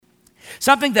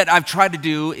Something that I've tried to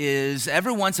do is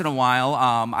every once in a while,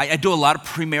 I do a lot of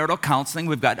premarital counseling.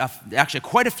 We've got actually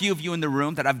quite a few of you in the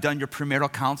room that I've done your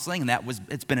premarital counseling, and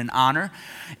it's been an honor.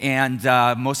 And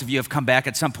most of you have come back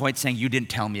at some point saying, you didn't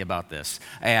tell me about this,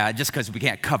 just because we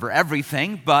can't cover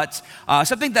everything. But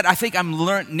something that I think I'm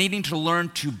needing to learn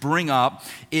to bring up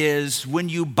is when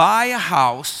you buy a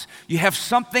house, you have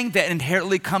something that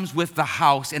inherently comes with the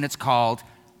house, and it's called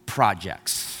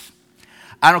projects.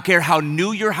 I don't care how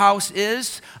new your house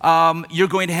is, you're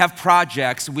going to have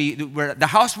projects. The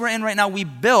house we're in right now, we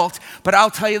built, but I'll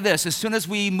tell you this, as soon as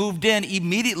we moved in,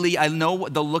 immediately I know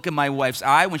the look in my wife's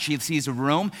eye when she sees a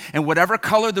room, and whatever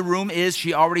color the room is,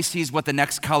 she already sees what the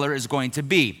next color is going to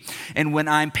be. And when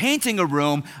I'm painting a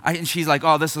room, and she's like,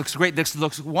 oh, this looks great, this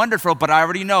looks wonderful, but I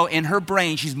already know in her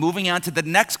brain, she's moving on to the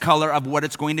next color of what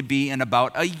it's going to be in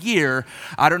about a year.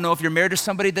 I don't know if you're married to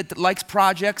somebody that likes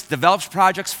projects, develops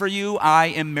projects for you.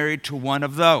 I am married to one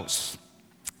of those.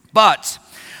 But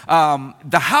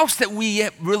the house that we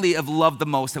really have loved the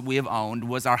most that we have owned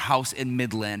was our house in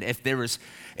Midland. If there was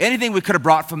anything we could have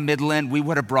brought from Midland, we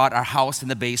would have brought our house in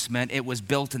the basement. It was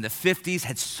built in the 50s,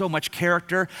 had so much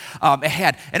character.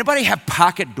 Anybody have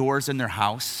pocket doors in their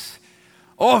house?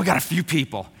 Oh, we got a few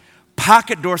people.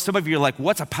 Pocket door, some of you are like,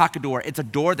 what's a pocket door? It's a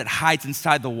door that hides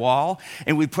inside the wall,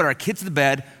 and we put our kids to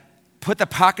bed, put the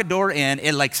pocket door in,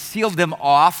 it like sealed them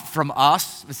off from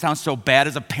us. It sounds so bad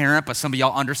as a parent, but some of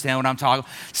y'all understand what I'm talking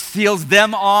about. Seals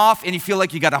them off, and you feel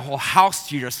like you got a whole house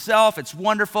to yourself. It's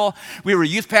wonderful. We were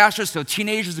youth pastors, so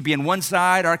teenagers would be on one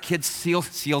side, our kids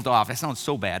sealed off. That sounds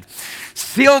so bad.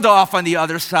 Sealed off on the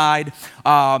other side.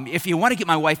 If you want to get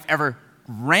my wife ever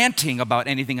ranting about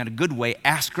anything in a good way,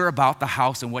 ask her about the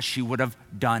house and what she would have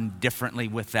done differently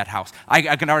with that house.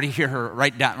 I can already hear her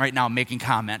right now making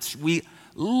comments. We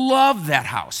love that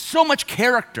house. So much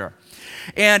character.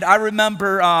 And I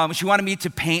remember she wanted me to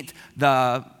paint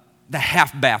the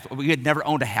half bath. We had never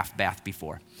owned a half bath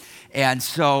before. And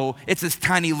so it's this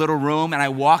tiny little room, and I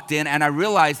walked in and I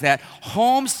realized that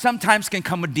homes sometimes can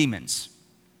come with demons.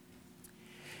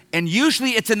 And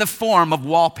usually it's in the form of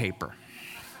wallpaper.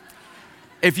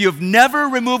 If you've never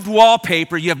removed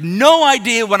wallpaper, you have no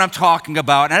idea what I'm talking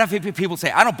about. And I've had people say,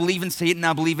 I don't believe in Satan,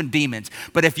 I believe in demons.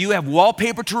 But if you have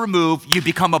wallpaper to remove, you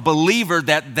become a believer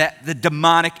that the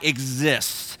demonic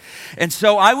exists. And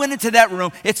so I went into that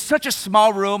room. It's such a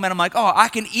small room, and I'm like, oh, I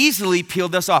can easily peel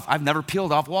this off. I've never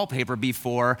peeled off wallpaper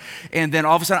before. And then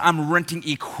all of a sudden, I'm renting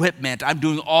equipment. I'm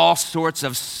doing all sorts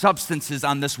of substances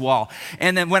on this wall.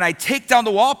 And then when I take down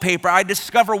the wallpaper, I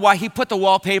discover why he put the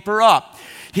wallpaper up.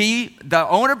 The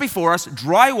owner before us,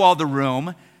 drywalled the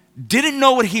room, didn't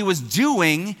know what he was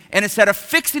doing, and instead of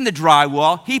fixing the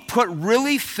drywall, he put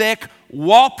really thick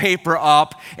wallpaper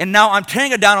up, and now I'm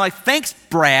tearing it down. I'm like, thanks,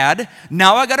 Brad.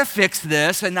 Now I got to fix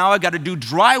this, and now I got to do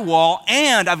drywall,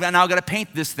 and I've now got to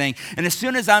paint this thing. And as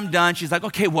soon as I'm done, she's like,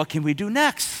 okay, what can we do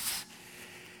next?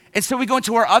 And so we go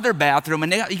into our other bathroom,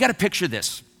 and you got to picture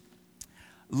this.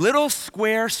 Little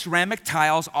square ceramic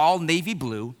tiles, all navy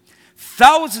blue.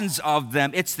 Thousands of them,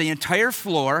 it's the entire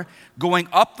floor going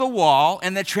up the wall,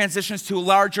 and then transitions to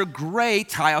larger gray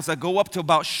tiles that go up to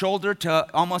about shoulder to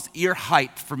almost ear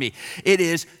height for me. It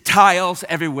is tiles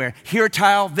everywhere. Here a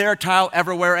tile, there a tile,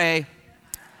 everywhere a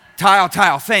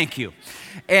tile, thank you.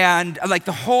 And the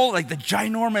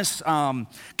ginormous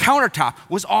countertop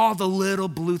was all the little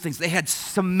blue things. They had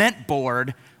cement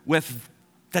board with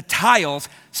the tiles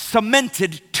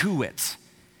cemented to it.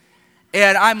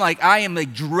 And I am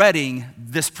dreading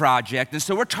this project. And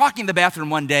so we're talking in the bathroom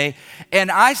one day,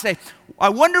 and I say, I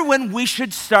wonder when we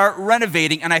should start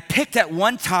renovating. And I picked at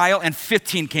one tile, and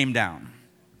 15 came down.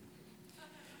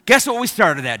 Guess what we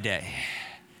started that day?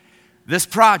 This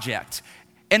project.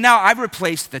 And now I've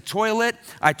replaced the toilet.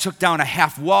 I took down a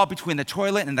half wall between the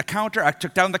toilet and the counter. I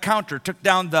took down the counter, took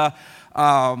down the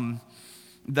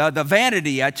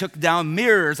vanity, I took down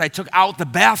mirrors, I took out the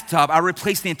bathtub, I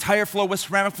replaced the entire floor with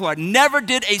ceramic floor. I never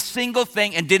did a single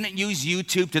thing and didn't use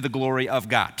YouTube to the glory of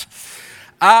God.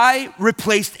 I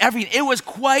replaced everything. It was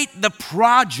quite the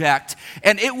project,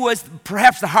 and it was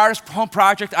perhaps the hardest home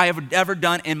project I have ever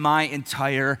done in my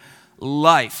entire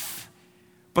life.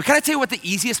 But can I tell you what the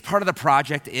easiest part of the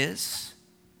project is?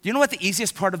 Do you know what the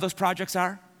easiest part of those projects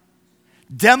are?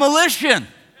 Demolition.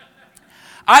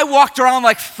 I walked around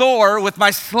like Thor with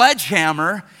my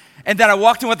sledgehammer, and then I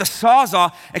walked in with a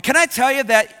Sawzall. And can I tell you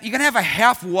that you can have a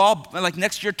half wall like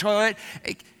next to your toilet?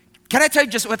 can I tell you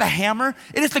just with a hammer,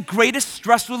 it is the greatest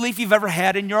stress relief you've ever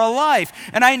had in your life.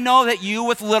 And I know that you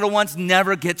with little ones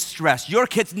never get stressed. Your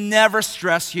kids never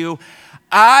stress you.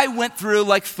 I went through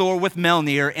like Thor with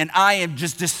Mjolnir, and I am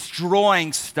just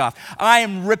destroying stuff. I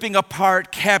am ripping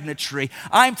apart cabinetry.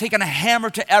 I'm taking a hammer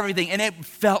to everything, and it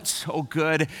felt so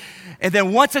good. And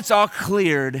then once it's all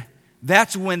cleared,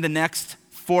 that's when the next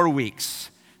 4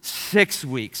 weeks, 6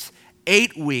 weeks,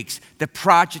 8 weeks, the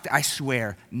project, I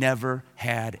swear, never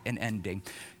had an ending.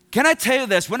 Can I tell you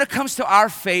this? When it comes to our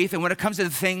faith and when it comes to the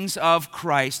things of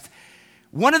Christ,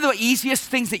 one of the easiest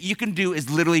things that you can do is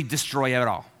literally destroy it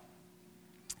all.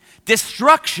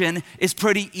 Destruction is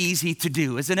pretty easy to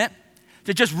do, isn't it?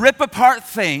 To just rip apart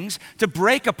things, to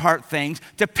break apart things,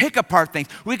 to pick apart things.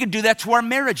 We can do that to our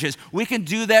marriages. We can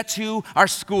do that to our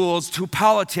schools, to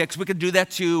politics. We can do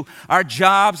that to our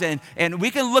jobs, and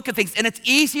we can look at things, and it's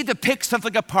easy to pick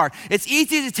something apart. It's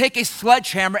easy to take a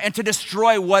sledgehammer and to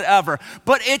destroy whatever,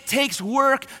 but it takes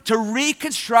work to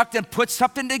reconstruct and put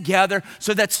something together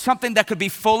so that something that could be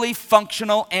fully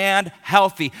functional and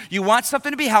healthy. You want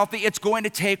something to be healthy, it's going to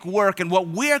take work, and what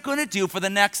we're going to do for the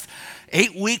next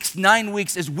 8 weeks, 9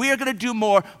 weeks is we're going to do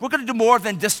more. We're going to do more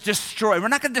than just destroy. We're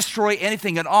not going to destroy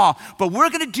anything at all, but we're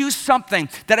going to do something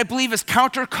that I believe is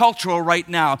countercultural right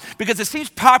now because it seems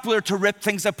popular to rip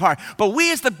things apart. But we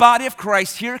as the body of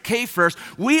Christ here at K-First,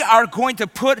 we are going to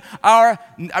put our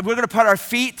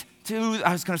feet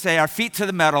our feet to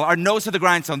the metal, our nose to the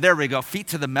grindstone. There we go, feet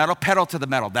to the metal, pedal to the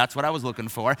metal. That's what I was looking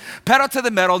for. Pedal to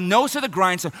the metal, nose to the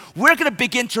grindstone. We're going to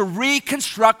begin to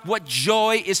reconstruct what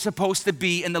joy is supposed to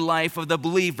be in the life of the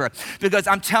believer. Because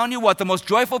I'm telling you what, the most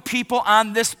joyful people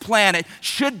on this planet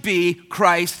should be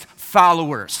Christ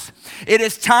followers. It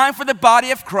is time for the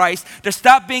body of Christ to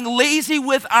stop being lazy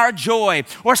with our joy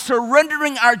or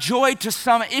surrendering our joy to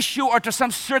some issue or to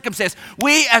some circumstance.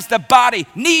 We as the body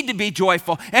need to be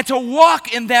joyful and to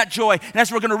walk in that joy. And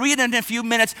as we're going to read in a few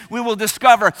minutes, we will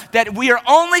discover that we are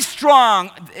only strong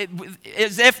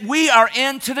as if we are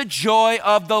into the joy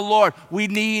of the Lord. We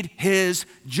need His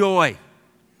joy.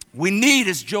 We need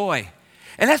His joy.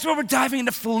 And that's where we're diving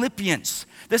into Philippians.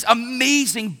 This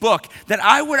amazing book that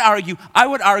I would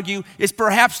argue is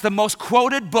perhaps the most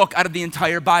quoted book out of the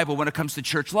entire Bible when it comes to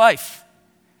church life.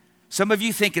 Some of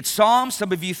you think it's Psalms,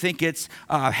 some of you think it's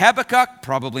Habakkuk,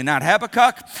 probably not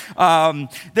Habakkuk.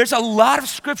 There's a lot of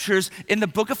scriptures in the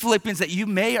book of Philippians that you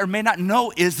may or may not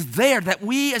know is there, that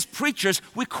we as preachers,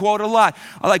 we quote a lot.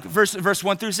 Like verse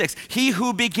 1 through 6. He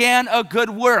who began a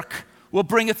good work will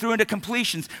bring it through into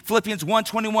completions. Philippians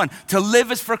 1:21, to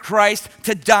live is for Christ,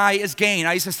 to die is gain.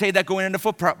 I used to say that going into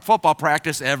football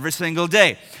practice every single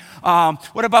day.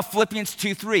 What about Philippians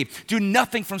 2:3? Do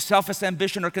nothing from selfish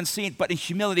ambition or conceit, but in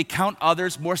humility count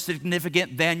others more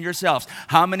significant than yourselves.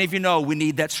 How many of you know we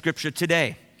need that scripture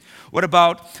today? What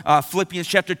about Philippians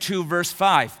chapter 2, verse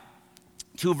 5?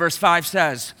 2 verse 5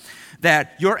 says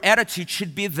that your attitude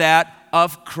should be that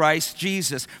of Christ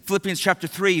Jesus. Philippians chapter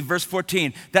 3, verse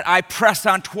 14, that I press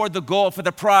on toward the goal for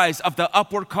the prize of the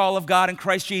upward call of God in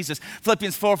Christ Jesus.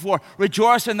 Philippians 4:4,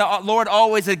 rejoice in the Lord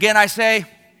always. Again, I say,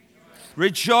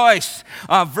 rejoice.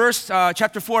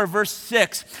 Chapter 4, verse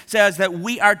 6 says that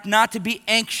we are not to be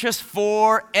anxious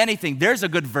for anything. There's a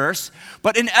good verse.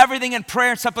 But in everything in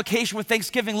prayer and supplication with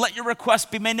thanksgiving, let your requests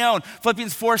be made known.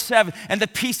 Philippians 4:7, and the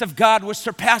peace of God which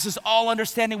surpasses all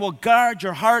understanding will guard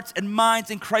your hearts and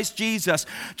minds in Christ Jesus.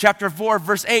 Chapter 4,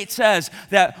 verse 8 says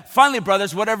that finally,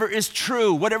 brothers, whatever is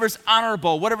true, whatever is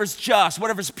honorable, whatever is just,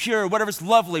 whatever is pure, whatever is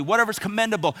lovely, whatever is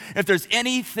commendable, if there's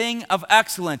anything of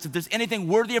excellence, if there's anything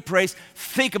worthy of praise,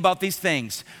 think about these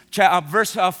things.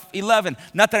 Verse 11,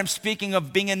 not that I'm speaking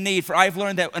of being in need, for I've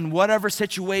learned that in whatever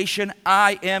situation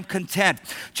I am content.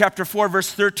 Chapter 4,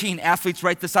 verse 13, athletes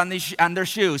write this on their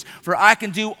shoes. For I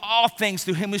can do all things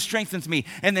through him who strengthens me.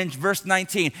 And then verse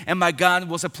 19, and my God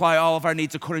will supply all of our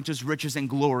needs according to his riches and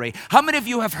glory. How many of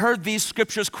you have heard these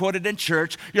scriptures quoted in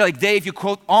church? You're like, Dave, you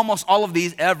quote almost all of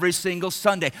these every single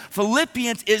Sunday.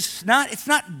 Philippians it's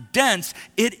not dense,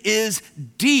 it is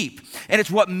deep. And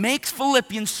it's what makes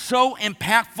Philippians so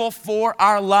impactful for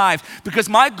our lives. Because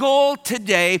my goal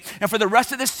today and for the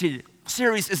rest of this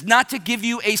series is not to give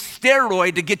you a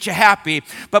steroid to get you happy,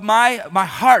 but my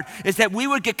heart is that we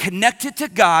would get connected to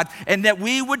God and that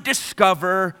we would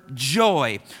discover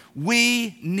joy.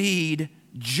 We need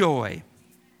joy.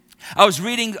 I was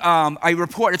reading a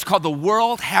report. It's called the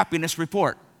World Happiness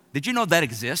Report. Did you know that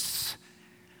exists?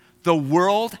 The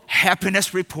World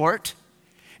Happiness Report.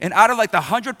 And out of like the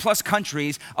 100 plus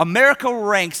countries, America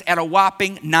ranks at a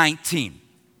whopping 19.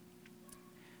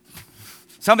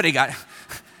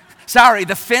 Sorry,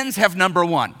 the Finns have number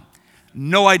one.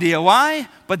 No idea why,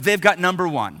 but they've got number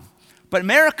one. But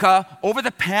America, over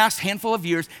the past handful of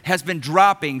years, has been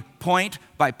dropping point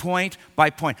by point by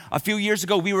point. A few years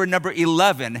ago, we were number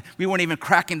 11. We weren't even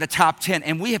cracking the top 10.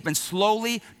 And we have been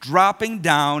slowly dropping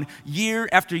down year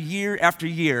after year after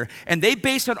year. And they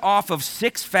base it off of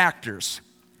 6 factors: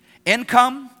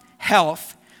 income,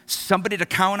 health, somebody to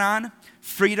count on,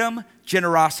 freedom,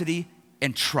 generosity,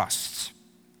 and trust.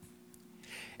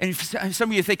 And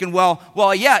some of you are thinking,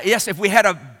 yes, if we had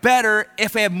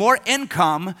more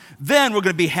income, then we're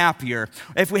going to be happier.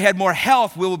 If we had more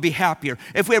health, we will be happier.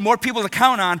 If we had more people to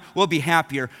count on, we'll be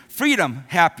happier. Freedom,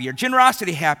 happier.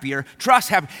 Generosity, happier. Trust,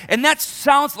 happier. And that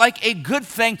sounds like a good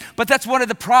thing, but that's one of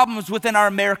the problems within our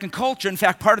American culture. In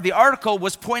fact, part of the article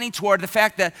was pointing toward the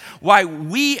fact that why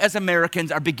we as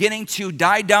Americans are beginning to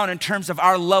die down in terms of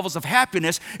our levels of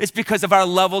happiness is because of our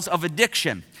levels of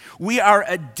addiction. We are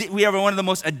one of the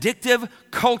most addictive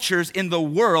cultures in the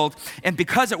world, and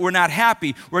because we're not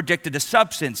happy, we're addicted to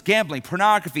substance, gambling,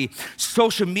 pornography,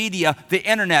 social media, the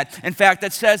internet. In fact,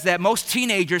 it says that most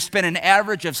teenagers spend an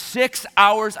average of 6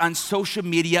 hours on social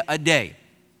media a day.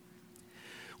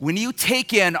 When you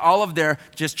take in all of their,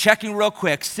 just checking real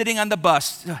quick, sitting on the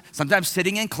bus, sometimes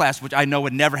sitting in class, which I know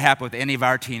would never happen with any of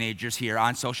our teenagers here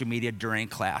on social media during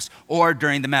class or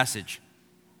during the message.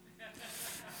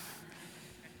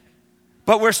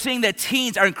 But we're seeing that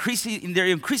teens are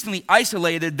increasingly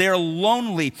isolated, they're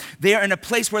lonely, they are in a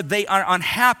place where they are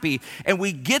unhappy. And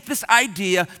we get this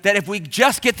idea that if we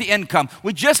just get the income,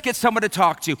 we just get someone to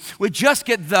talk to, we just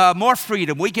get more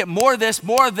freedom, we get more of this,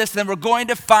 then we're going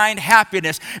to find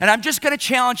happiness. And I'm just going to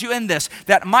challenge you in this,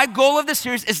 that my goal of this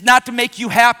series is not to make you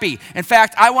happy. In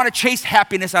fact, I want to chase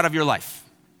happiness out of your life.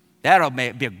 That'll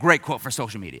be a great quote for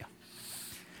social media.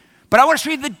 But I want to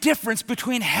show you the difference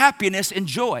between happiness and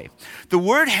joy. The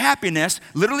word happiness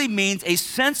literally means a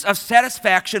sense of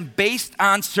satisfaction based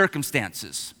on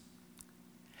circumstances.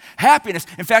 Happiness,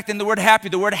 in fact, in the word happy,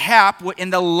 the word hap in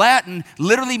the Latin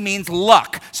literally means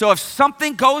luck. So if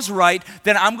something goes right,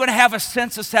 then I'm going to have a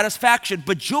sense of satisfaction.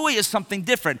 But joy is something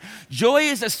different. Joy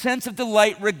is a sense of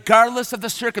delight regardless of the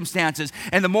circumstances.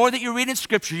 And the more that you read in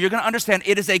Scripture, you're going to understand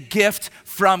it is a gift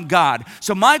from God.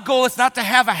 So my goal is not to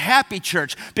have a happy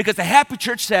church, because the happy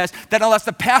church says that unless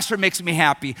the pastor makes me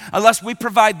happy, unless we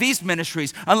provide these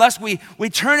ministries, unless we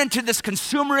turn into this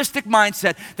consumeristic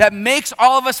mindset that makes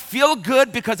all of us feel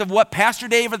good because of what Pastor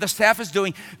Dave or the staff is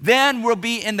doing, then we'll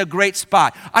be in the great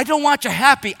spot. I don't want you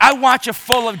happy. I want you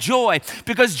full of joy,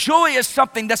 because joy is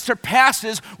something that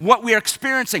surpasses what we are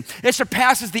experiencing. It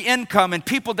surpasses the income and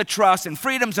people to trust and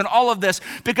freedoms and all of this,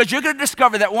 because you're going to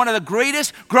discover that one of the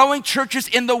greatest growing churches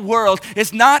in the world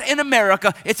is not in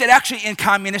America, it's actually in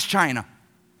communist China.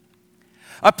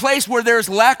 A place where there's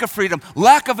lack of freedom,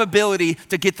 lack of ability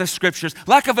to get the scriptures,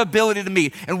 lack of ability to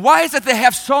meet. And why is it they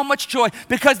have so much joy?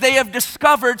 Because they have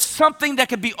discovered something that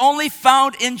can be only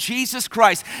found in Jesus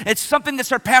Christ. It's something that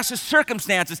surpasses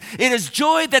circumstances. It is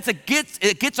joy that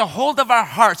gets a hold of our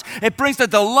hearts. It brings a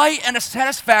delight and a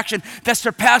satisfaction that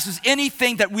surpasses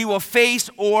anything that we will face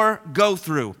or go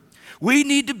through. We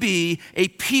need to be a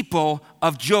people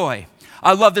of joy.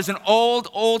 I love, there's an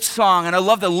old song, and I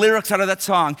love the lyrics out of that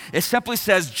song. It simply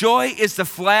says, joy is the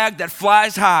flag that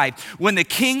flies high when the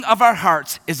King of our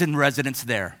hearts is in residence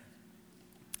there.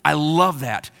 I love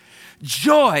that.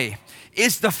 Joy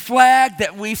is the flag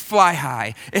that we fly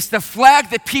high. It's the flag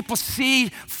that people see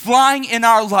flying in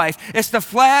our life. It's the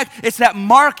flag, it's that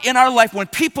mark in our life when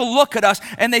people look at us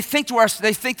and they think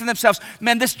to themselves,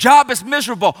 man, this job is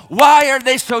miserable. Why are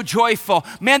they so joyful?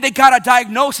 Man, they got a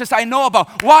diagnosis I know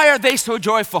about. Why are they so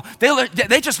joyful?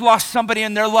 They just lost somebody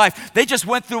in their life. They just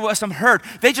went through some hurt.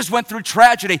 They just went through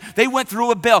tragedy. They went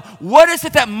through a bill. What is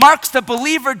it that marks the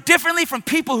believer differently from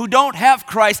people who don't have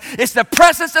Christ? It's the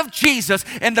presence of Jesus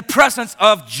and the presence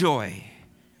of joy.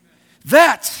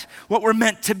 That's what we're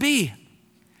meant to be.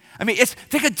 I mean,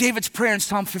 think of David's prayer in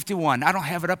Psalm 51. I don't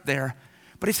have it up there,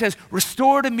 but he says,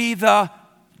 restore to me the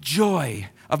joy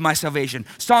of my salvation.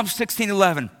 Psalm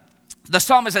 16:11. The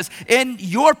psalmist says, in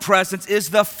your presence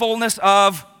is the fullness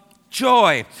of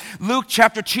joy. Luke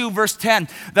chapter 2, verse 10,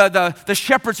 the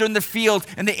shepherds are in the field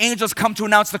and the angels come to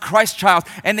announce the Christ child,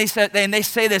 and they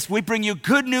say this, we bring you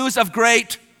good news of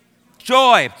great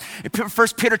joy. In 1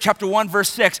 Peter chapter 1, verse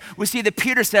 6, we see that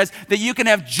Peter says that you can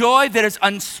have joy that is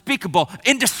unspeakable,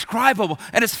 indescribable,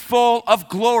 and is full of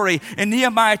glory. And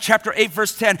Nehemiah chapter 8,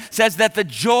 verse 10 says that the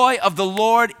joy of the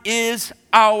Lord is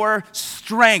our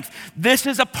strength. This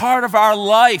is a part of our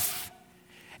life.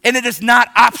 And it is not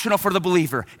optional for the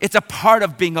believer. It's a part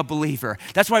of being a believer.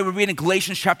 That's why we read in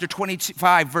Galatians chapter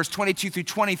 25, verse 22 through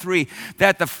 23,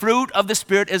 that the fruit of the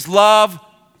Spirit is love,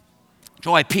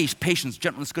 Joy, peace, patience,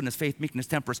 gentleness, goodness, faith, meekness,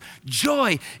 temperance.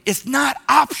 Joy is not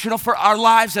optional for our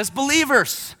lives as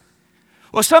believers.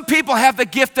 Well, some people have the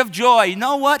gift of joy. You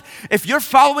know what? If you're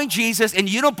following Jesus and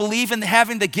you don't believe in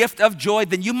having the gift of joy,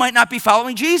 then you might not be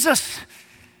following Jesus.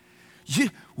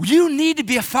 You need to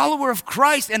be a follower of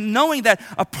Christ, and knowing that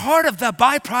a part of the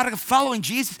byproduct of following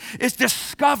Jesus is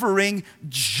discovering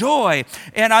joy.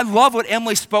 And I love what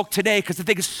Emily spoke today, because I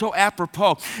think it's so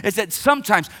apropos, is that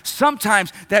sometimes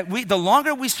that the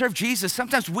longer we serve Jesus,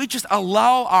 sometimes we just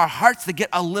allow our hearts to get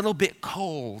a little bit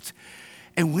cold.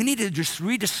 And we need to just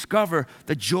rediscover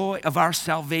the joy of our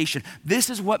salvation. This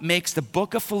is what makes the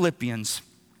book of Philippians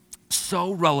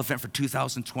so relevant for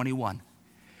 2021.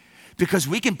 Because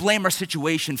we can blame our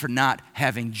situation for not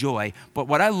having joy. But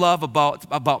what I love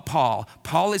about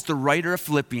Paul is the writer of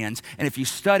Philippians. And if you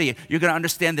study it, you're going to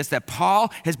understand this, that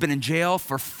Paul has been in jail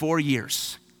for 4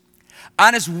 years.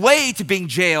 On his way to being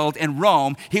jailed in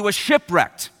Rome, he was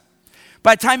shipwrecked.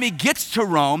 By the time he gets to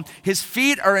Rome, his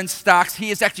feet are in stocks. He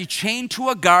is actually chained to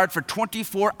a guard for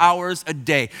 24 hours a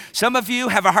day. Some of you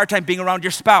have a hard time being around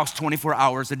your spouse 24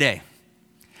 hours a day.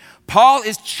 Paul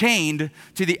is chained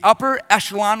to the upper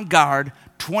echelon guard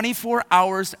 24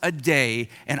 hours a day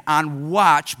and on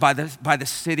watch by the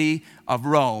city of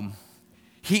Rome.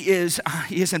 He is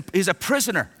a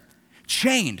prisoner,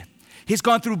 chained. He's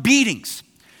gone through beatings,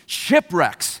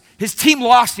 shipwrecks. His team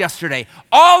lost yesterday.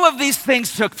 All of these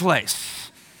things took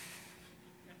place.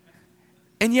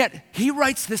 And yet he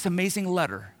writes this amazing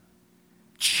letter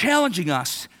challenging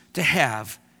us to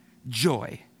have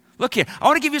joy. Look here, I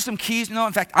want to give you some keys. No,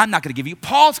 in fact, I'm not going to give you.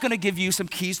 Paul's going to give you some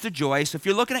keys to joy. So if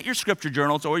you're looking at your scripture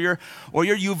journals or your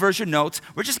YouVersion notes,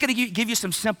 we're just going to give you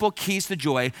some simple keys to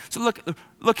joy. So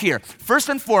look here. First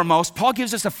and foremost, Paul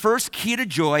gives us a first key to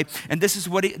joy, and this is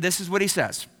what he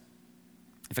says.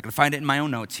 If I can find it in my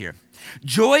own notes here.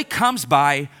 Joy comes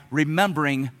by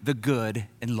remembering the good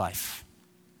in life.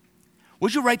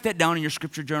 Would you write that down in your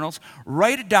scripture journals?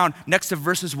 Write it down next to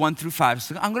verses 1 through 5.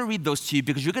 So I'm going to read those to you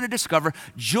because you're going to discover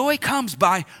joy comes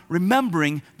by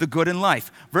remembering the good in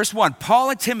life. Verse 1, Paul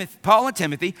and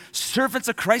Timothy, servants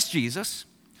of Christ Jesus,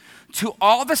 to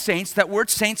all the saints. That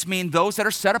word saints mean those that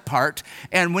are set apart.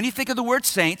 And when you think of the word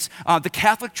saints, the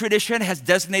Catholic tradition has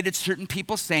designated certain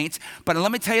people saints. But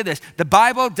let me tell you this, the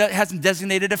Bible hasn't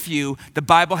designated a few, the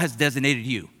Bible has designated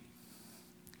you.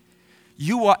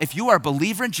 If you are a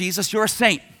believer in Jesus, you're a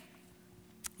saint.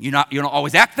 You don't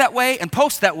always act that way and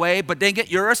post that way, but dang it,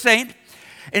 you're a saint.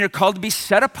 And you're called to be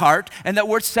set apart. And that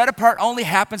word set apart only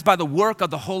happens by the work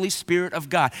of the Holy Spirit of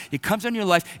God. It comes in your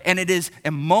life, and it is a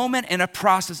moment and a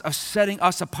process of setting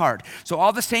us apart. So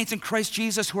all the saints in Christ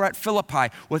Jesus who are at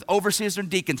Philippi with overseers and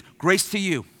deacons, grace to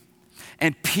you.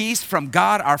 And peace from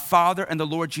God our Father and the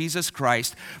Lord Jesus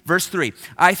Christ. Verse 3,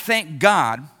 I thank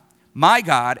God, my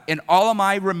God, in all of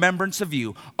my remembrance of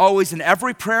you, always in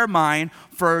every prayer of mine,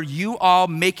 for you all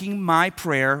making my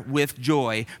prayer with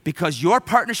joy, because your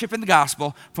partnership in the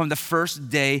gospel from the first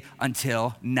day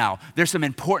until now. There's some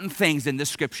important things in this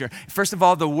scripture. First of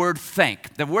all, the word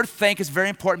thank. The word thank is very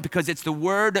important because it's the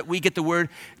word that we get the word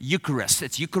Eucharist.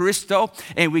 It's Eucharisto,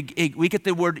 and we get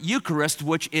the word Eucharist,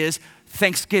 which is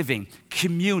thanksgiving,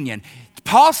 communion.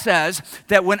 Paul says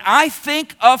that when I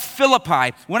think of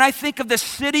Philippi, when I think of the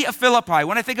city of Philippi,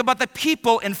 when I think about the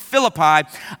people in Philippi,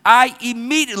 I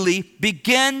immediately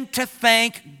begin to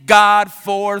thank God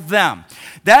for them.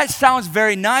 That sounds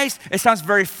very nice. It sounds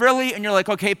very frilly, and you're like,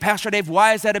 okay, Pastor Dave,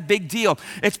 why is that a big deal?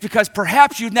 It's because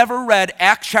perhaps you've never read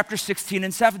Acts chapter 16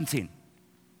 and 17.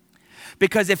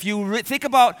 Because if you think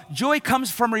about joy comes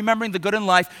from remembering the good in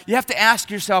life, you have to ask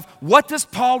yourself, what does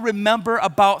Paul remember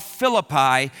about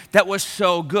Philippi that was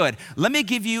so good? Let me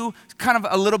give you kind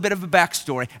of a little bit of a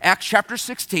backstory. Acts chapter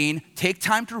 16, take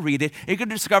time to read it. You're going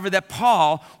to discover that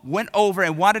Paul went over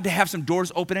and wanted to have some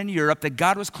doors open in Europe, that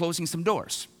God was closing some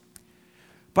doors.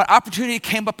 But opportunity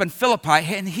came up in Philippi,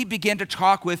 and he began to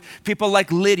talk with people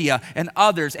like Lydia and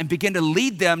others and began to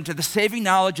lead them to the saving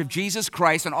knowledge of Jesus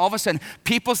Christ. And all of a sudden,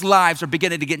 people's lives are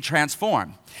beginning to get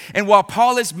transformed. And while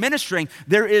Paul is ministering,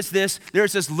 there's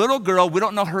this little girl. We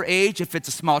don't know her age, if it's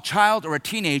a small child or a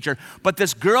teenager, but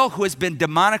this girl who has been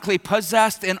demonically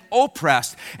possessed and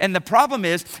oppressed. And the problem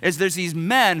is there's these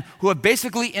men who have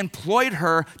basically employed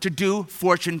her to do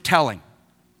fortune telling.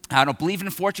 I don't believe in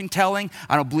fortune telling.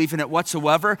 I don't believe in it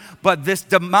whatsoever. But this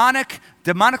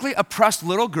demonically oppressed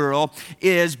little girl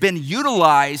is been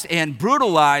utilized and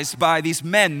brutalized by these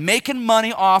men making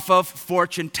money off of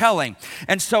fortune telling.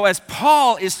 And so as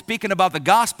Paul is speaking about the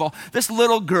gospel, this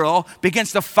little girl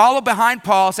begins to follow behind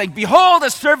Paul saying, behold, a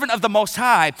servant of the Most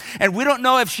High. And we don't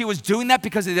know if she was doing that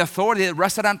because of the authority that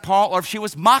rested on Paul or if she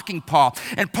was mocking Paul.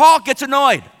 And Paul gets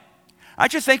annoyed.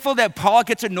 Aren't you thankful that Paul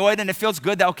gets annoyed and it feels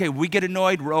good that, okay, we get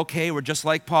annoyed, we're okay, we're just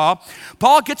like Paul.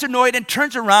 Paul gets annoyed and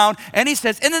turns around and he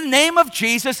says, in the name of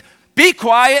Jesus, be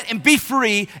quiet and be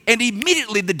free. And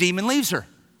immediately the demon leaves her.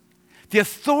 The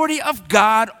authority of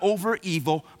God over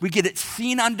evil, we get it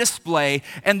seen on display.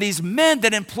 And these men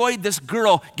that employed this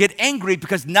girl get angry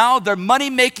because now their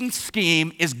money-making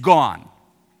scheme is gone.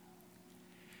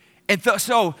 And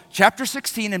so chapter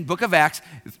 16 in book of Acts,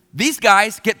 these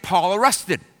guys get Paul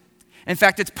arrested. In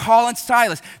fact, it's Paul and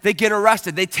Silas. They get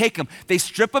arrested. They take them. They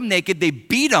strip them naked. They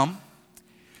beat them.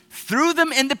 Threw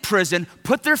them into prison,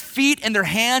 put their feet and their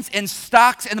hands in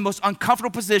stocks in the most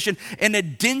uncomfortable position in a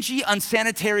dingy,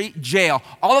 unsanitary jail.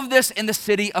 All of this in the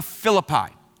city of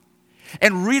Philippi.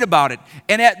 And read about it.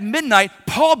 And at midnight,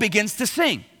 Paul begins to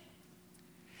sing.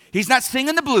 He's not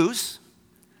singing the blues.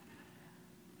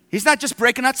 He's not just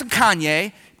breaking out some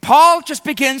Kanye. Paul just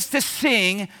begins to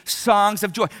sing songs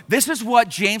of joy. This is what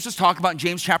James was talking about in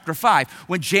James chapter 5.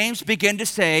 When James began to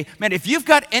say, man, if you've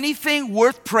got anything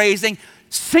worth praising,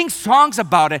 sing songs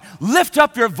about it. Lift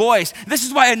up your voice. This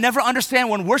is why I never understand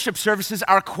when worship services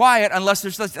are quiet unless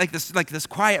there's like this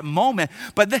quiet moment.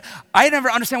 But I never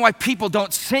understand why people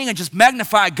don't sing and just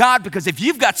magnify God, because if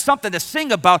you've got something to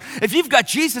sing about, if you've got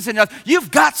Jesus in you,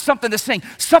 you've got something to sing,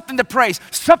 something to praise,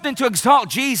 something to exalt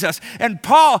Jesus. And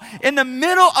Paul, in the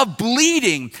middle of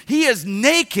bleeding, he is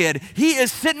naked. He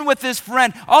is sitting with his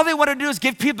friend. All they want to do is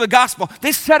give people the gospel.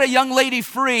 They set a young lady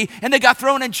free and they got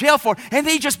thrown in jail for it. And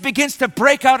he just begins to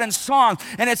break out in song.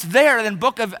 And it's there in the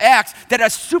book of Acts that a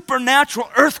supernatural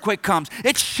earthquake comes.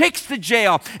 It shakes the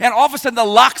jail. And all of a sudden the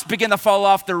locks begin to fall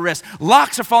off their wrists.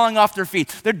 Locks are falling off their feet.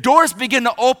 The doors begin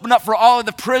to open up for all of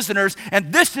the prisoners.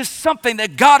 And this is something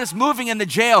that God is moving in the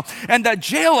jail. And the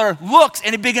jailer looks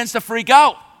and he begins to freak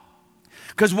out.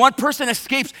 Because one person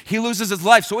escapes, he loses his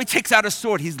life. So he takes out a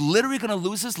sword. He's literally going to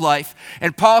lose his life.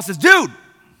 And Paul says, dude,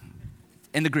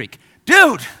 in the Greek,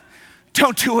 dude,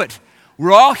 don't do it.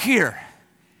 We're all here.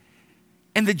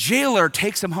 And the jailer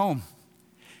takes them home,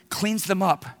 cleans them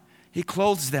up. He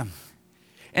clothes them.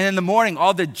 And in the morning,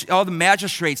 all the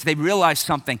magistrates, they realize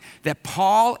something, that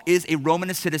Paul is a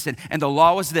Roman citizen. And the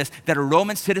law was this, that a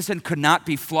Roman citizen could not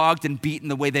be flogged and beaten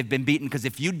the way they've been beaten. Because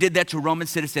if you did that to a Roman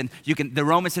citizen, the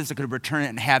Roman citizen could return it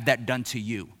and have that done to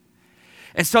you.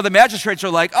 And so the magistrates are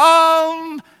like,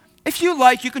 if you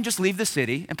like, you can just leave the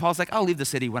city. And Paul's like, I'll leave the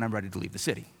city when I'm ready to leave the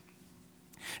city.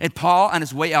 And Paul, on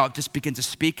his way out, just begins to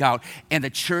speak out, and the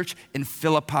church in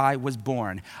Philippi was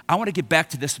born. I want to get back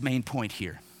to this main point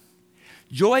here.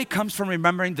 Joy comes from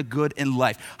remembering the good in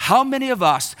life. How many of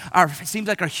us, it seems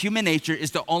like our human nature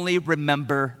is to only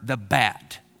remember the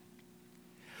bad?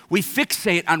 We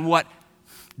fixate on what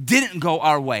didn't go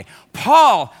our way.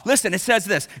 Paul, listen, it says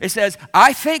this. It says,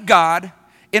 I thank God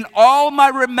in all my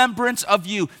remembrance of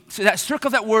you. So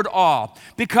circle that word all,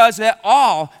 because that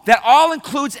all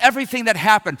includes everything that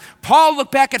happened. Paul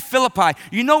looked back at Philippi.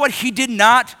 You know what he did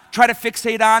not try to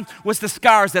fixate on? Was the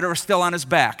scars that are still on his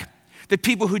back. The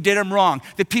people who did him wrong,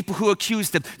 the people who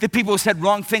accused him, the people who said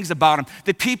wrong things about him,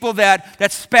 the people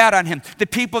that spat on him, the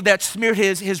people that smeared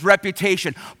his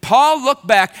reputation. Paul looked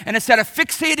back, and instead of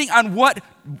fixating on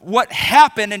what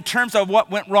happened in terms of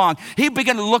what went wrong, he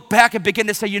began to look back and begin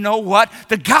to say, you know what?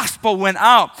 The gospel went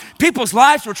out. People's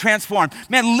lives were transformed.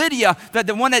 Man, Lydia,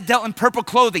 the one that dealt in purple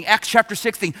clothing, Acts chapter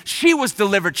 16, she was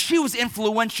delivered. She was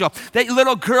influential. That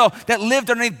little girl that lived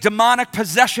underneath demonic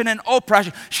possession and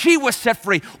oppression, she was set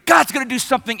free. God's going to do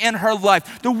something in her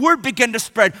life. The word began to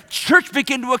spread. Church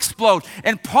began to explode.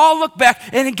 And Paul looked back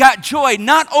and he got joy,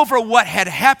 not over what had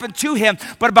happened to him,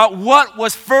 but about what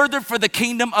was further for the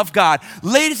kingdom of God.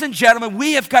 Ladies and gentlemen,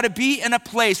 we have got to be in a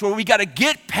place where we got to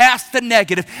get past the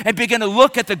negative and begin to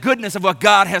look at the goodness of what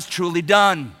God has truly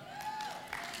done.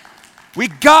 We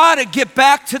got to get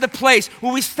back to the place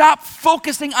where we stop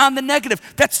focusing on the negative.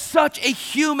 That's such a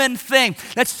human thing.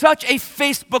 That's such a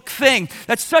Facebook thing.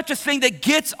 That's such a thing that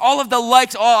gets all of the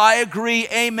likes. Oh, I agree.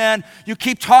 Amen. You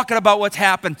keep talking about what's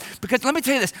happened. Because let me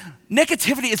tell you this,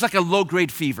 negativity is like a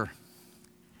low-grade fever.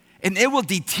 And it will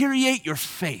deteriorate your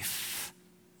faith.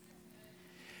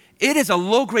 It is a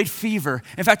low-grade fever.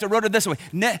 In fact, I wrote it this way.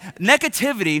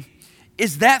 Negativity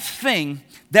is that thing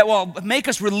that will make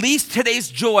us release today's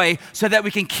joy so that we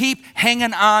can keep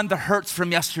hanging on the hurts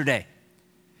from yesterday.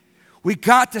 We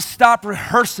got to stop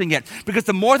rehearsing it, because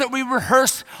the more that we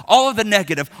rehearse all of the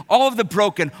negative, all of the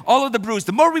broken, all of the bruised,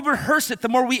 the more we rehearse it, the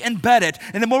more we embed it.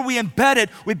 And the more we embed it,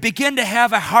 we begin to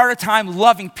have a harder time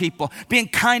loving people, being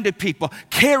kind to people,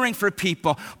 caring for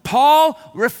people. Paul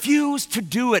refused to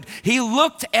do it. He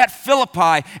looked at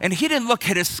Philippi, and he didn't look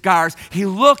at his scars. He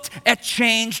looked at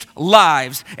changed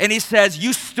lives. And he says,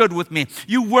 you stood with me.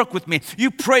 You worked with me. You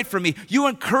prayed for me. You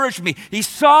encouraged me. He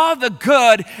saw the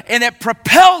good, and it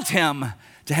propelled him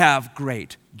to have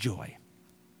great joy.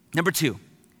 Number 2,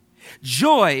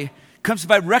 joy comes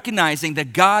by recognizing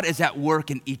that God is at work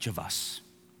in each of us.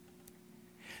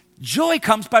 Joy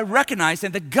comes by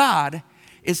recognizing that God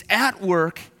is at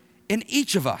work in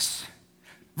each of us.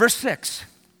 Verse 6,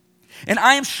 and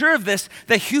I am sure of this,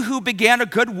 that he who began a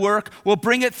good work will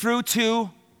bring it through to,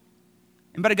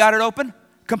 anybody got it open?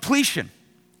 Completion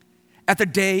at the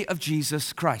day of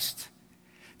Jesus Christ.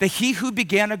 That he who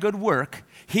began a good work,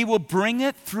 he will bring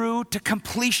it through to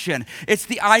completion. It's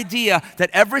the idea that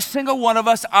every single one of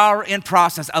us are in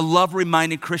process. I love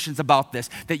reminding Christians about this,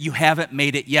 that you haven't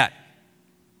made it yet.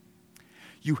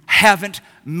 You haven't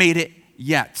made it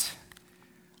yet.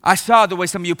 I saw the way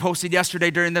some of you posted yesterday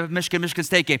during the Michigan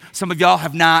State game. Some of y'all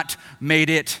have not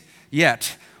made it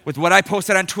yet. With what I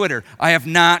posted on Twitter, I have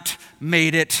not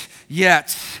made it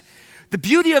yet. The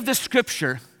beauty of this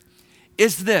scripture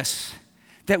is this,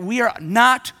 that we are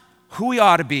not who we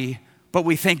ought to be, but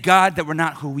we thank God that we're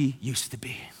not who we used to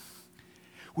be.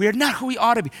 We are not who we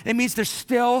ought to be. It means there's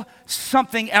still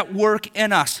something at work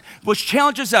in us, which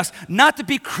challenges us not to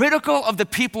be critical of the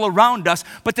people around us,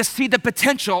 but to see the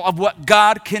potential of what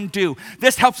God can do.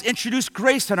 This helps introduce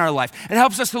grace in our life. It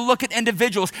helps us to look at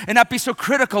individuals and not be so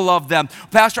critical of them.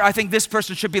 Pastor, I think this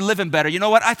person should be living better. You know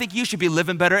what? I think you should be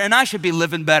living better, and I should be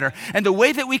living better. And the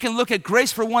way that we can look at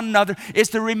grace for one another is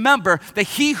to remember that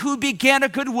he who began a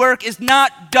good work is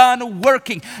not done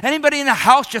working. Anybody in the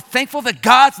house, you're thankful that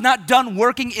God's not done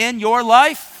working in your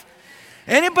life?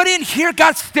 Anybody in here,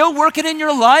 God's still working in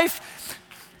your life?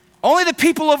 Only the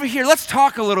people over here. Let's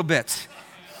talk a little bit,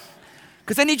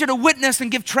 because I need you to witness and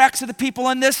give tracts to the people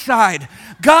on this side.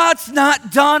 God's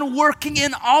not done working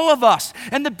in all of us.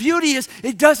 And the beauty is,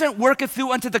 it doesn't work it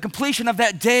through unto the completion of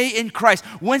that day in Christ.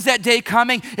 When's that day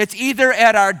coming? It's either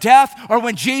at our death or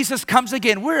when Jesus comes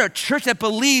again. We're a church that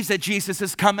believes that Jesus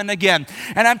is coming again.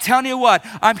 And I'm telling you what,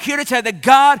 I'm here to tell you that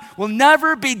God will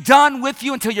never be done with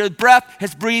you until your breath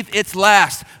has breathed its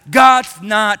last. God's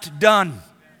not done.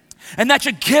 And that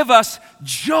should give us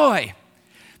joy.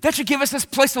 That should give us this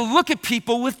place to look at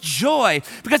people with joy,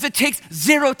 because it takes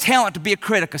zero talent to be a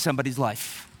critic of somebody's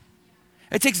life.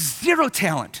 It takes zero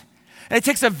talent. And it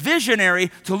takes a visionary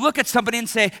to look at somebody and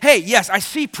say, hey, yes, I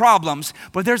see problems,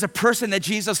 but there's a person that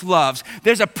Jesus loves.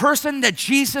 There's a person that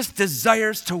Jesus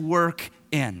desires to work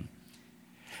in.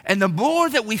 And the more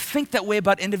that we think that way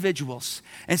about individuals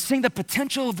and seeing the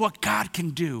potential of what God can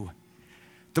do,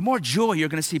 the more joy you're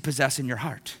going to see possess in your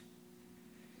heart.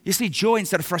 You see joy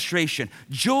instead of frustration,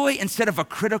 joy instead of a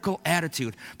critical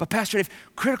attitude. But Pastor Dave,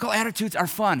 critical attitudes are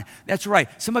fun. That's right.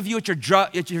 Some of you, it's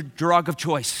your drug of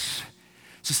choice.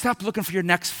 So stop looking for your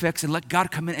next fix and let God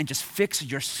come in and just fix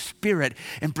your spirit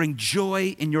and bring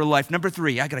joy in your life. Number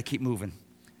 3, I got to keep moving.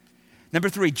 Number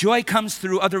 3, joy comes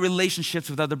through other relationships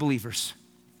with other believers.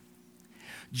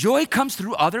 Joy comes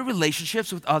through other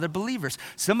relationships with other believers.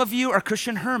 Some of you are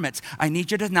Christian hermits. I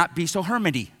need you to not be so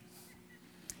hermity.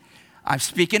 I'm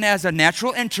speaking as a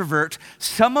natural introvert.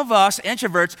 Some of us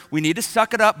introverts, we need to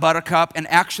suck it up, buttercup, and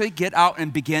actually get out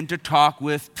and begin to talk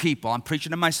with people. I'm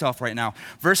preaching to myself right now.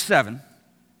 Verse 7.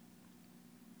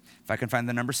 If I can find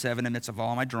the number 7 in the midst of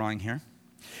all my drawing here.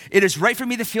 It is right for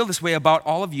me to feel this way about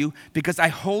all of you, because I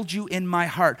hold you in my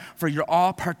heart, for you're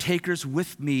all partakers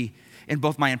with me in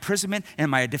both my imprisonment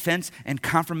and my defense and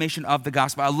confirmation of the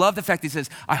gospel. I love the fact that he says,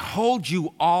 I hold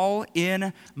you all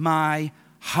in my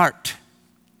heart.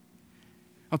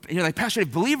 You're like, Pastor,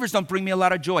 believers don't bring me a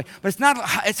lot of joy. But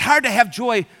it's hard to have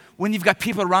joy when you've got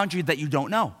people around you that you don't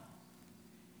know.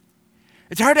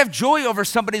 It's hard to have joy over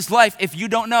somebody's life if you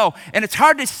don't know. And it's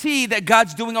hard to see that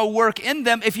God's doing a work in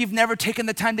them if you've never taken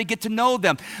the time to get to know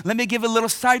them. Let me give a little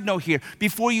side note here.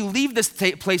 Before you leave this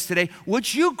place today,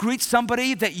 would you greet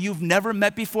somebody that you've never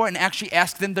met before and actually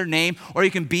ask them their name? Or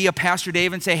you can be a Pastor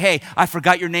Dave and say, hey, I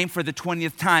forgot your name for the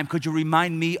 20th time. Could you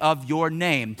remind me of your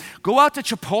name? Go out to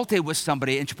Chipotle with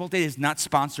somebody, and Chipotle has not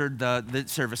sponsored the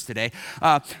service today.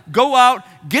 Go out,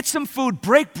 get some food,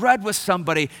 break bread with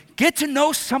somebody, get to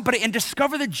know somebody, and discover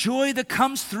the joy that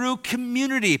comes through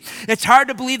community. It's hard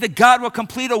to believe that God will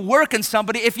complete a work in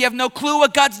somebody if you have no clue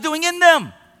what God's doing in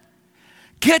them.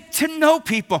 Get to know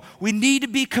people. We need to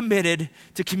be committed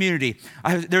to community.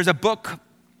 There's a book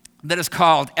that is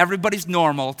called Everybody's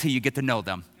Normal Till You Get to Know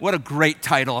Them. What a great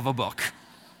title of a book.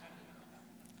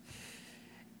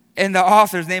 And the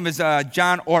author's name is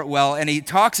John Ortwell, and he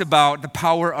talks about the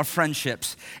power of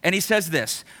friendships. And he says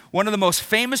this: one of the most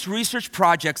famous research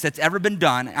projects that's ever been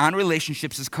done on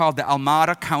relationships is called the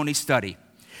Alameda County Study.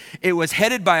 It was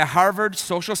headed by a Harvard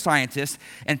social scientist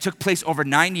and took place over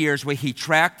 9 years, where he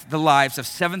tracked the lives of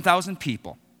 7,000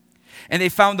 people. And they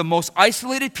found the most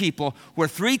isolated people were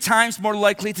 3 times more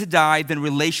likely to die than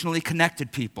relationally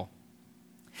connected people.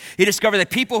 He discovered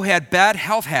that people who had bad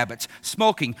health habits,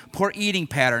 smoking, poor eating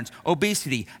patterns,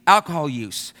 obesity, alcohol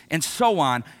use, and so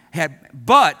on,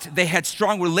 but they had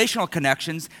strong relational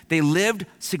connections, they lived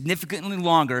significantly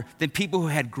longer than people who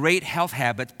had great health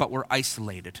habits but were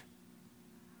isolated.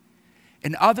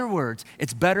 In other words,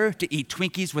 it's better to eat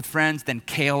Twinkies with friends than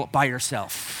kale by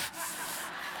yourself.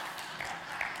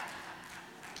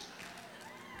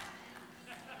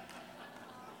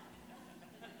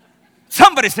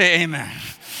 Somebody say amen.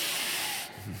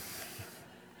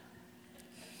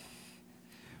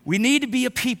 We need to be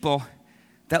a people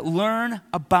that learn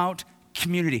about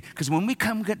community, because when we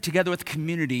come together with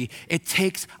community, it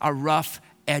takes our rough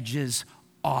edges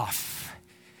off.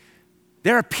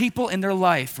 There are people in their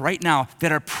life right now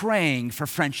that are praying for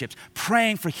friendships,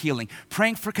 praying for healing,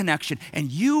 praying for connection.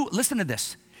 And you, listen to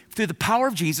this, through the power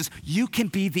of Jesus, you can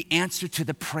be the answer to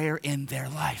the prayer in their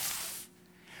life.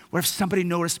 What if somebody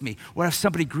noticed me? What if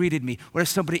somebody greeted me? What if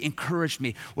somebody encouraged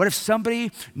me? What if somebody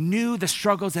knew the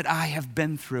struggles that I have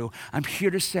been through? I'm here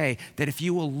to say that if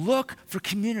you will look for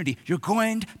community, you're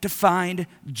going to find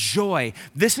joy.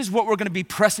 This is what we're going to be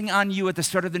pressing on you at the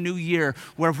start of the new year,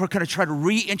 where we're going to try to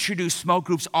reintroduce small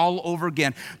groups all over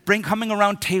again, coming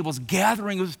around tables,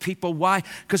 gathering with people. Why?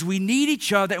 Because we need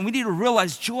each other, and we need to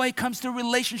realize joy comes through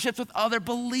relationships with other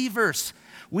believers.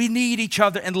 We need each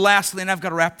other. And lastly, and I've got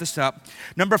to wrap this up,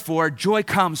 number 4, joy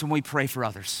comes when we pray for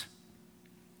others.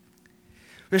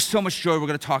 There's so much joy we're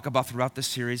going to talk about throughout this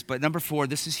series, but number 4,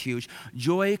 this is huge.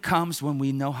 Joy comes when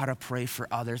we know how to pray for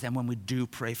others and when we do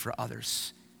pray for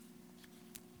others.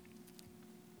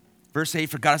 Verse 8,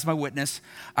 for God is my witness,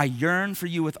 I yearn for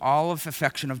you with all of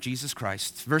affection of Jesus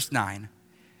Christ. Verse 9,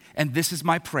 and this is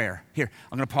my prayer. Here,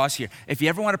 I'm going to pause here. If you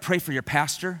ever want to pray for your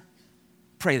pastor,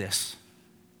 pray this.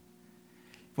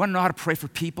 You want to know how to pray for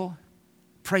people?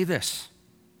 Pray this.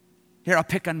 Here, I'll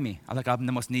pick on me. I'm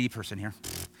the most needy person here.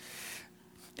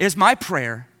 It is my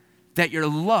prayer that your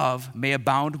love may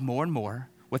abound more and more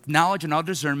with knowledge and all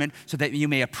discernment, so that you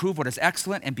may approve what is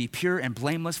excellent and be pure and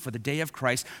blameless for the day of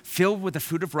Christ, filled with the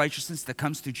fruit of righteousness that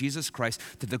comes through Jesus Christ,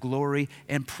 to the glory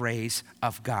and praise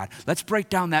of God. Let's break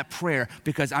down that prayer,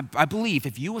 because I believe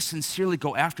if you will sincerely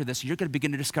go after this, you're going to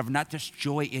begin to discover not just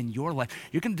joy in your life,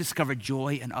 you're going to discover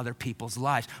joy in other people's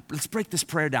lives. But let's break this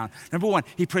prayer down. Number 1,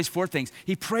 he prays 4 things.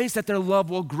 He prays that their love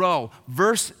will grow.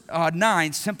 Verse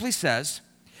 9 simply says,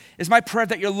 it's my prayer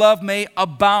that your love may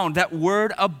abound. That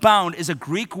word abound is a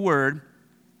Greek word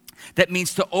that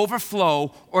means to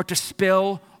overflow or to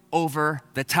spill over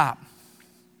the top.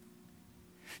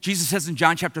 Jesus says in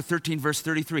John chapter 13, verse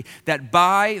 33, that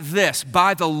by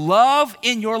the love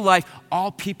in your life,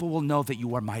 all people will know that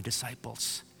you are my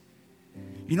disciples.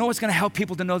 You know what's going to help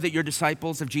people to know that you're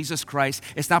disciples of Jesus Christ?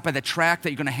 It's not by the tract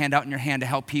that you're going to hand out in your hand to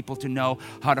help people to know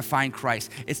how to find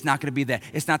Christ. It's not going to be that.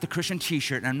 It's not the Christian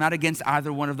t-shirt, and I'm not against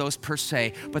either one of those per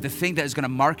se, but the thing that is going to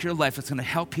mark your life, that's going to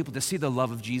help people to see the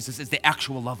love of Jesus, is the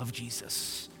actual love of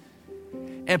Jesus.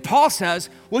 And Paul says,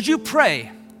 would you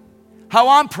pray how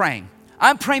I'm praying?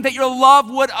 I'm praying that your love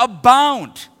would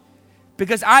abound.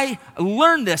 Because I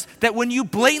learned this, that when you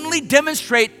blatantly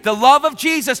demonstrate the love of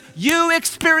Jesus, you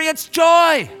experience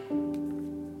joy.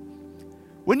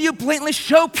 When you blatantly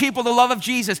show people the love of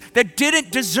Jesus that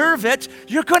didn't deserve it,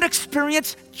 you're going to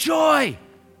experience joy.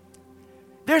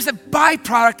 There's a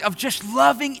byproduct of just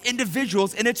loving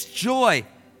individuals, and it's joy.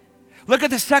 Look at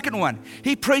the second one.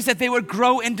 He prays that they would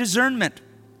grow in discernment.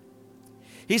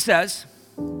 He says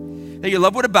that your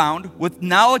love would abound with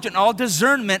knowledge and all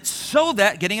discernment, so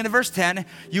that, getting into verse 10,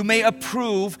 you may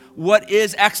approve what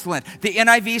is excellent. The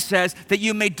NIV says that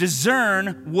you may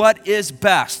discern what is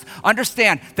best.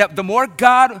 Understand that the more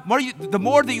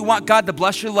that you want God to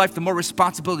bless your life, the more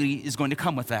responsibility is going to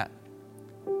come with that.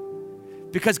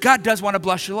 Because God does want to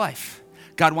bless your life.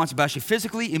 God wants to bless you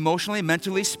physically, emotionally,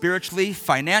 mentally, spiritually,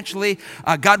 financially.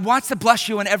 God wants to bless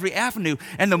you in every avenue.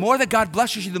 And the more that God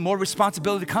blesses you, the more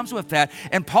responsibility comes with that.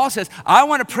 And Paul says, I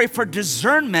want to pray for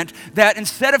discernment, that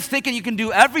instead of thinking you can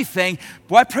do everything,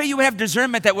 I pray you would have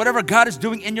discernment that whatever God is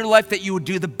doing in your life, that you would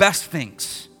do the best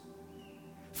things.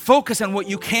 Focus on what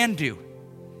you can do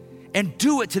and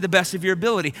do it to the best of your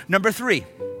ability. Number 3,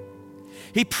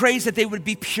 He prays that they would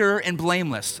be pure and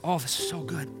blameless. Oh, this is so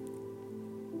good.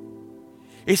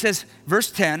 He says,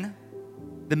 verse 10,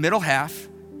 the middle half,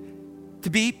 to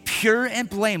be pure and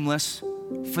blameless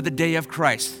for the day of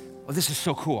Christ. Oh, this is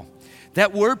so cool.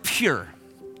 That word pure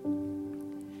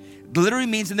literally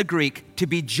means in the Greek to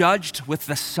be judged with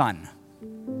the sun.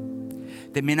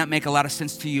 That may not make a lot of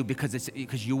sense to you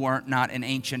because you are not an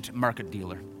ancient market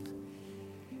dealer.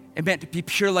 It meant to be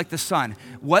pure like the sun.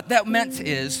 What that meant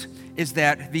is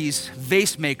that these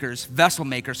vase makers, vessel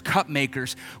makers, cup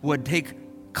makers would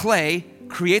take clay,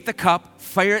 create the cup,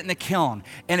 fire it in the kiln.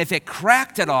 And if it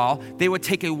cracked at all, they would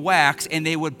take a wax and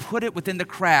they would put it within the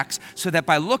cracks so that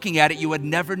by looking at it, you would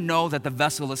never know that the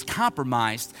vessel is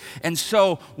compromised. And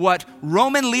so what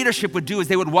Roman leadership would do is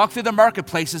they would walk through the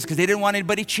marketplaces because they didn't want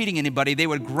anybody cheating anybody. They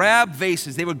would grab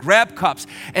vases, they would grab cups,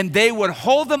 and they would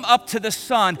hold them up to the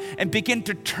sun and begin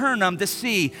to turn them to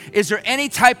see, is there any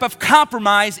type of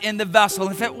compromise in the vessel?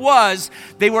 If it was,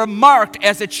 they were marked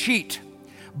as a cheat.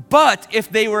 But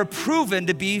if they were proven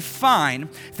to be fine,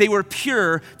 if they were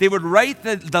pure, they would write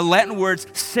the Latin words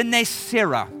sine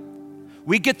cera.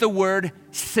 We get the word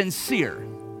sincere,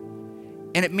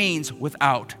 and it means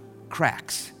without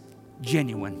cracks,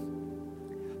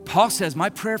 genuine. Paul says, my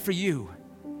prayer for you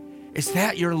is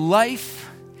that your life,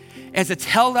 as it's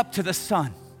held up to the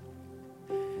sun,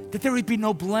 that there would be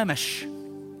no blemish,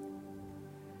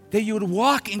 that you would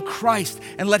walk in Christ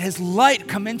and let his light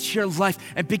come into your life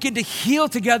and begin to heal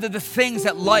together the things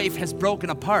that life has broken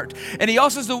apart. And he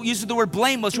also uses the word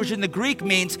blameless, which in the Greek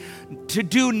means to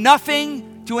do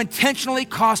nothing to intentionally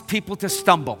cause people to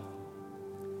stumble.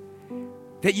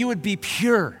 That you would be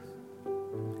pure.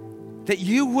 That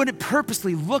you wouldn't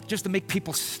purposely look just to make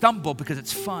people stumble because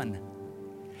it's fun.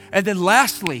 And then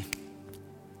lastly,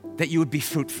 that you would be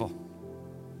fruitful.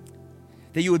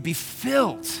 That you would be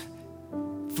filled,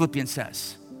 Philippians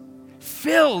says,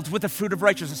 filled with the fruit of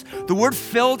righteousness. The word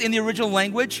filled in the original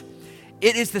language,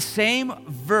 it is the same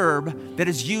verb that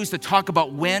is used to talk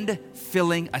about wind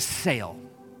filling a sail.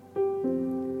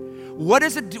 What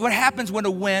happens when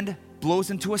a wind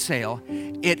blows into a sail?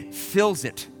 It fills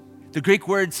it. The Greek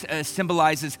word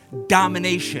symbolizes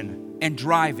domination and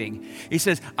driving. He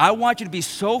says, I want you to be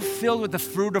so filled with the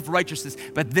fruit of righteousness,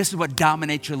 but this is what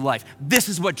dominates your life. This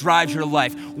is what drives your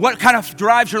life. What kind of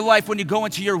drives your life when you go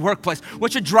into your workplace?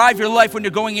 What should drive your life when you're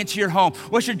going into your home?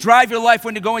 What should drive your life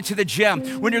when you're going to the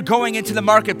gym? When you're going into the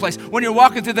marketplace? When you're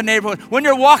walking through the neighborhood? When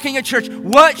you're walking at church?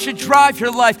 What should drive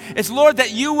your life? It's, Lord,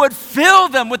 that you would fill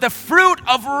them with the fruit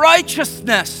of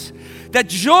righteousness. That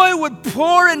joy would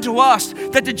pour into us,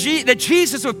 that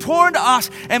Jesus would pour into us,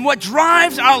 and what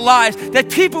drives our lives, that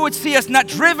people would see us not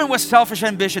driven with selfish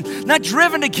ambition, not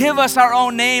driven to give us our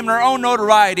own name and our own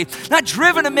notoriety, not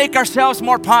driven to make ourselves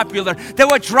more popular, that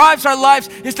what drives our lives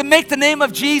is to make the name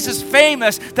of Jesus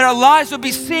famous, that our lives would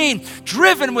be seen,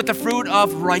 driven with the fruit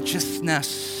of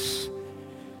righteousness.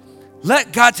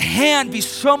 Let God's hand be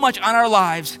so much on our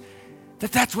lives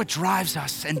that that's what drives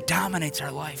us and dominates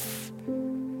our life.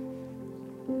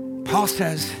 Paul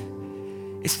says,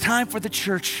 it's time for the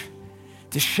church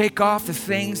to shake off the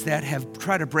things that have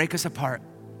tried to break us apart.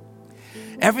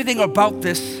 Everything about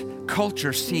this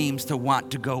culture seems to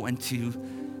want to go into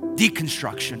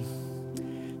deconstruction,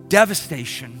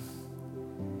 devastation.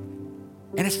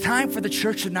 And it's time for the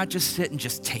church to not just sit and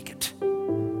just take it.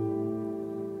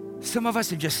 Some of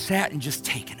us have just sat and just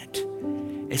taken it.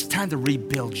 It's time to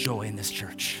rebuild joy in this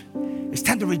church. It's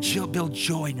time to rebuild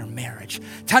joy in your marriage.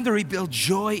 Time to rebuild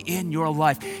joy in your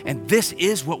life. And this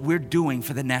is what we're doing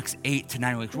for the next 8 to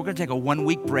 9 weeks. We're going to take a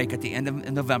 1-week break at the end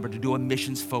of November to do a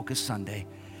missions-focused Sunday.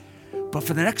 But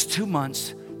for the next 2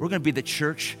 months, we're going to be the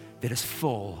church that is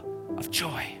full of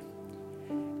joy.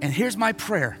 And here's my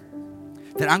prayer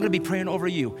that I'm going to be praying over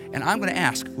you. And I'm going to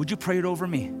ask, would you pray it over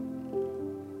me?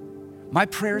 My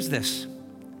prayer is this,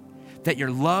 that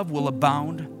your love will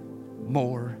abound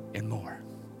more and more.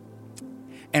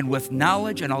 And with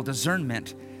knowledge and all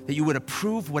discernment, that you would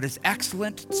approve what is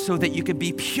excellent so that you can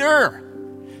be pure,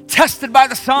 tested by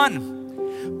the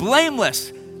sun,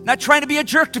 blameless, not trying to be a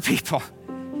jerk to people,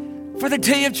 for the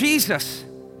day of Jesus,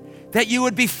 that you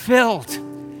would be filled,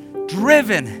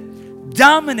 driven,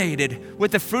 dominated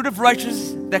with the fruit of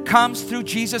righteousness that comes through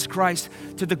Jesus Christ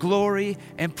to the glory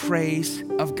and praise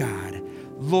of God.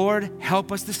 Lord,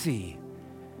 help us to see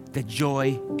that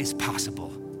joy is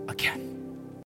possible again.